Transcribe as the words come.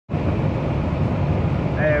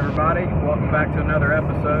everybody. Welcome back to another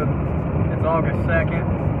episode. It's August 2nd.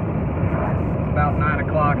 It's about 9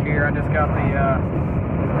 o'clock here. I just got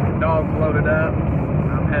the dogs loaded up.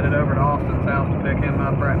 I'm headed over to Austin's house to pick him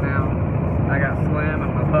up right now. I got Slim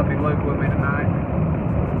and my puppy Luke with me tonight.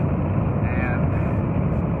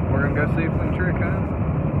 And we're going to go see if we can trick him.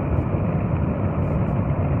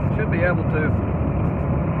 Should be able to.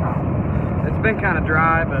 It's been kind of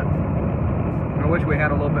dry, but I wish we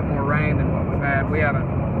had a little bit more rain than what we've had. We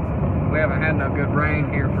haven't had no good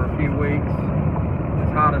rain here for a few weeks.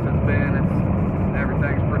 As hot as it's been,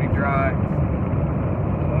 everything's pretty dry.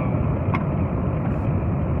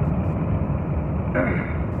 So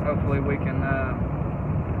hopefully we can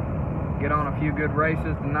get on a few good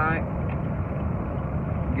races tonight.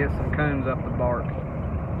 Get some coons up the bark.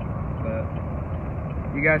 But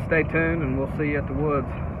you guys stay tuned and we'll see you at the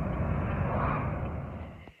woods.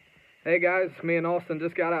 Hey guys, me and Austin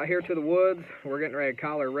just got out here to the woods. We're getting ready to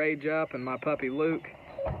collar Rage up and my puppy Luke.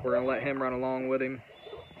 We're going to let him run along with him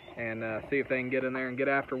and see if they can get in there and get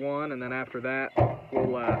after one. And then after that,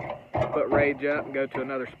 we'll put Rage up and go to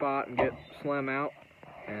another spot and get Slim out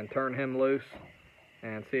and turn him loose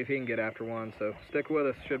and see if he can get after one. So stick with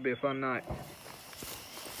us, should be a fun night.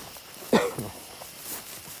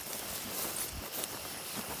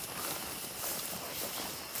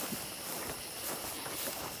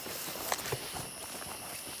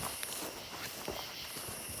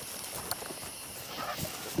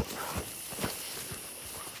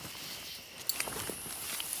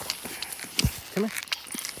 Come here.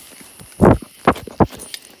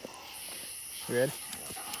 You ready?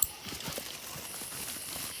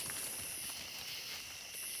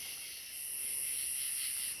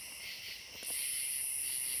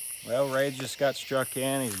 Well, Ray just got struck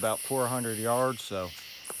in. He's about 400 yards, so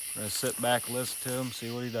we're going to sit back, listen to him, see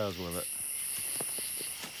what he does with it.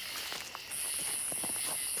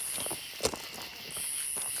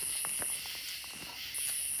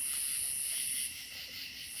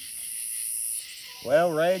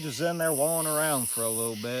 Well, Rage was in there walling around for a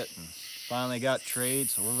little bit and finally got treed,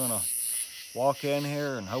 so we're gonna walk in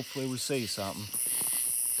here and hopefully we see something.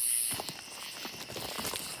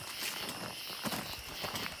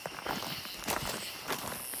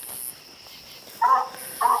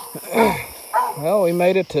 Well, we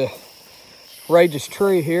made it to Rage's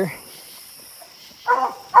tree here.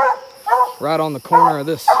 Right on the corner of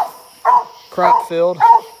this crop field.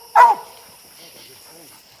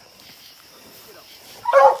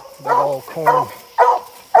 Big old corn.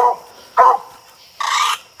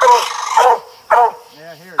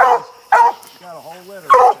 Yeah, here it is. It's got a whole litter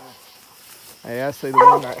right there. Hey, I see the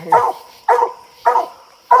one right here.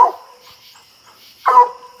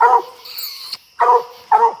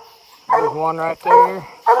 There's one right there.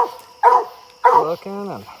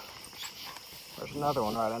 Looking, and there's another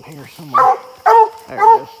one right in here somewhere. There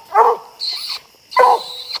it is.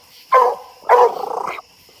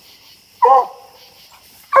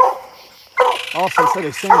 Also said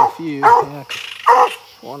he's seen a few. Yeah,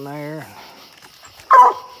 one there.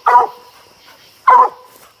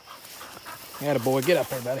 Yeah, boy, get up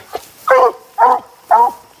there, buddy.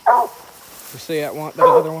 You see that one, that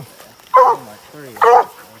other one? Oh, my tree.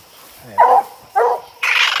 Yeah.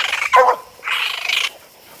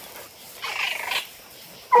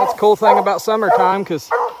 That's a cool thing about summertime, because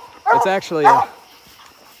it's actually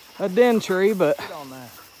a den tree, but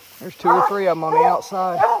there's 2 or 3 of them on the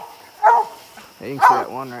outside. Yeah, you can see that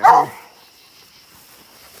one right here.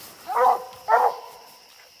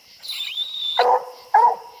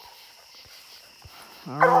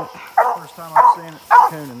 All right. First time I've seen a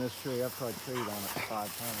coon in this tree. I've probably treed on it 5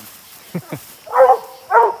 times.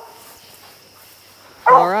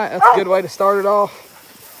 All right, that's a good way to start it off.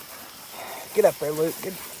 Get up there, Luke.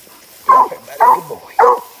 Get up there, buddy. Good boy.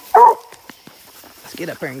 Let's get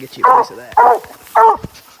up there and get you a piece of that.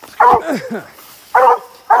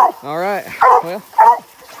 All right, well,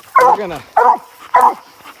 we're gonna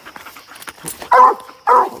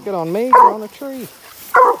get on me, get on the tree.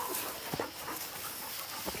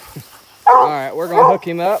 All right, we're gonna hook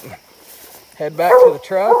him up and head back to the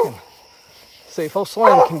truck and see if old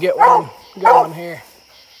Slim can get one going here.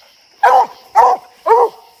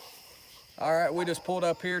 All right, we just pulled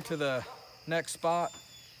up here to the next spot.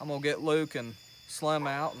 I'm gonna get Luke and Slim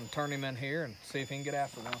out and turn him in here and see if he can get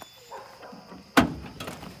after one.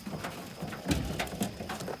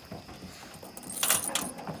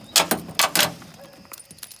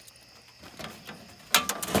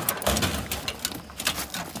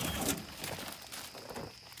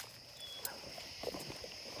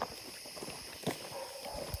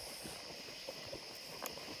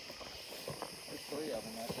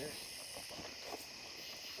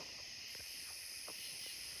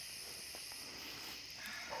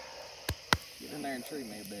 there and tree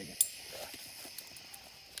me a big one.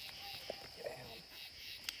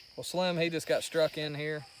 Well, Slim, he just got struck in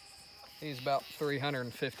here. He's about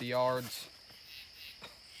 350 yards.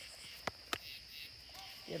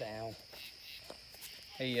 Get down.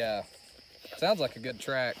 He sounds like a good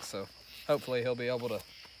track, so hopefully he'll be able to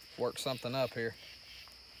work something up here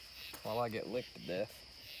while I get licked to death.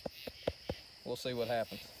 We'll see what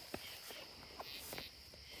happens.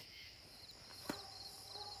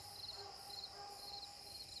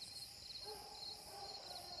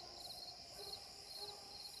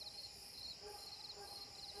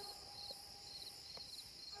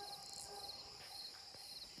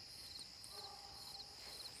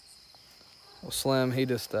 Well, Slim, he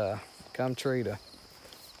just come treed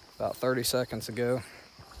about 30 seconds ago.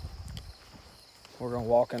 We're gonna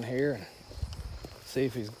walk in here and see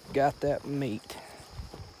if he's got that meat.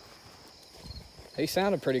 He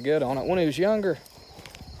sounded pretty good on it. When he was younger,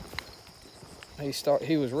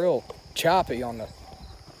 he was real choppy on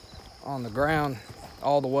the ground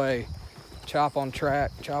all the way. Chop on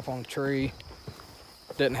track, chop on tree.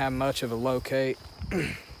 Didn't have much of a locate.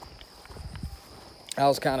 I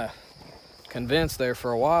was kind of convinced there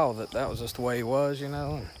for a while that was just the way he was, you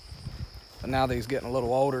know. But now that he's getting a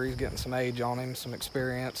little older, he's getting some age on him, some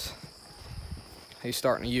experience. He's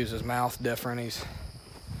starting to use his mouth different. He's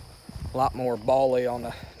a lot more bally on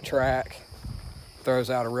the track. Throws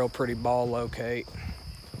out a real pretty ball locate.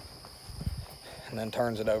 And then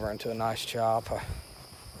turns it over into a nice chop. I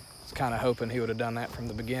was kind of hoping he would have done that from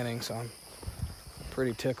the beginning, so I'm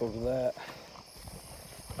pretty tickled with that.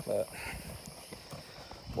 But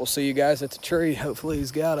we'll see you guys at the tree. Hopefully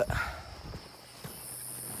he's got it.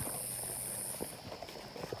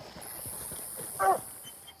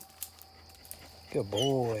 Good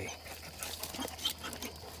boy.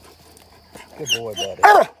 Good boy, buddy.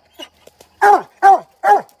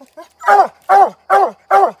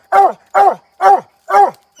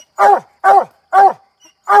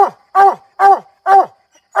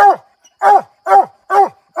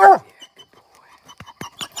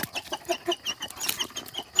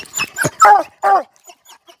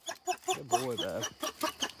 Good boy, bud.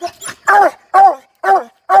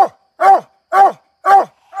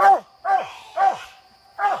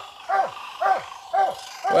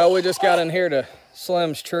 Well, we just got in here to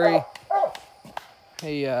Slim's tree.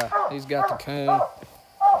 He's got the coon.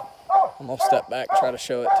 I'm gonna step back and try to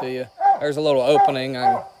show it to you. There's a little opening.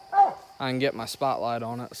 I can get my spotlight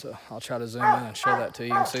on it, so I'll try to zoom in and show that to you.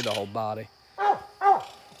 You can see the whole body.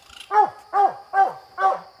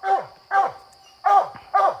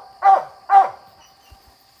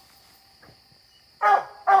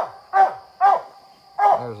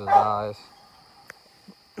 There's his eyes.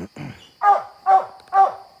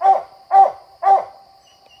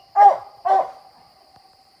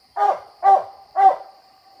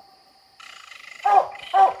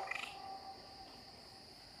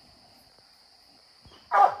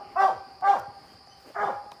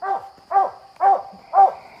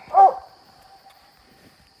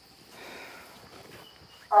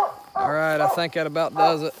 All right, I think that about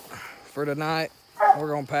does it for tonight. We're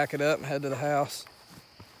gonna pack it up and head to the house.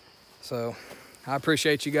 So I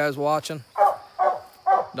appreciate you guys watching.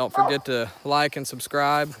 Don't forget to like and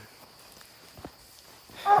subscribe.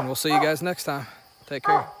 And we'll see you guys next time. Take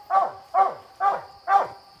care.